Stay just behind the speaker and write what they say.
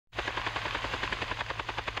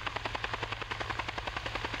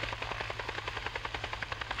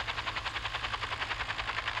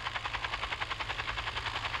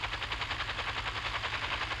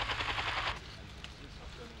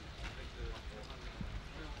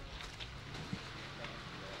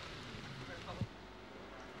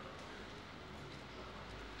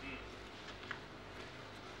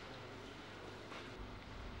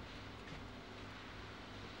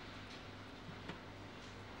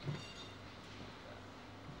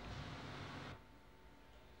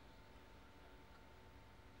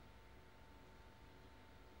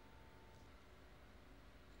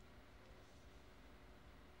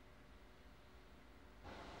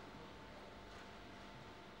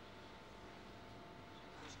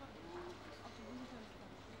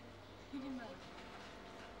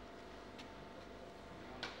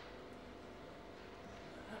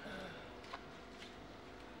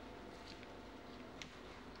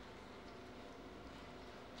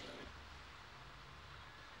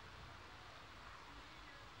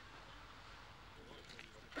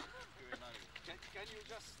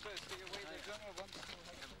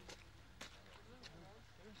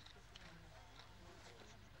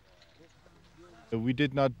We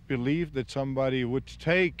did not believe that somebody would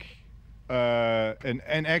take an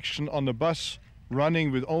action on the bus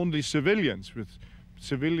running with only civilians,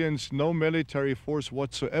 no military force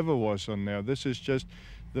whatsoever was on there. This is just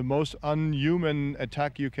the most unhuman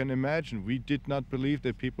attack you can imagine. We did not believe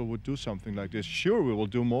that people would do something like this. Sure, we will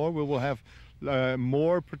do more. We will have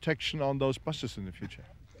more protection on those buses in the future.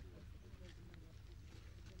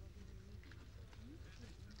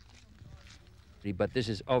 But this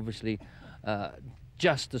is obviously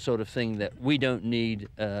just the sort of thing that we don't need,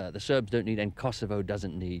 the Serbs don't need, and Kosovo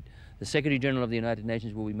doesn't need. The Secretary General of the United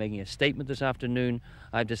Nations will be making a statement this afternoon.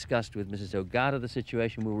 I've discussed with Mrs. Ogata the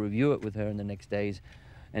situation. We'll review it with her in the next days.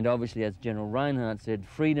 And obviously, as General Reinhardt said,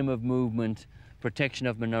 freedom of movement, protection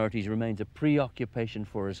of minorities remains a preoccupation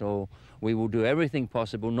for us all. We will do everything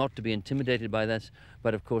possible not to be intimidated by this,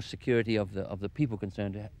 but of course security of the people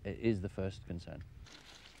concerned is the first concern.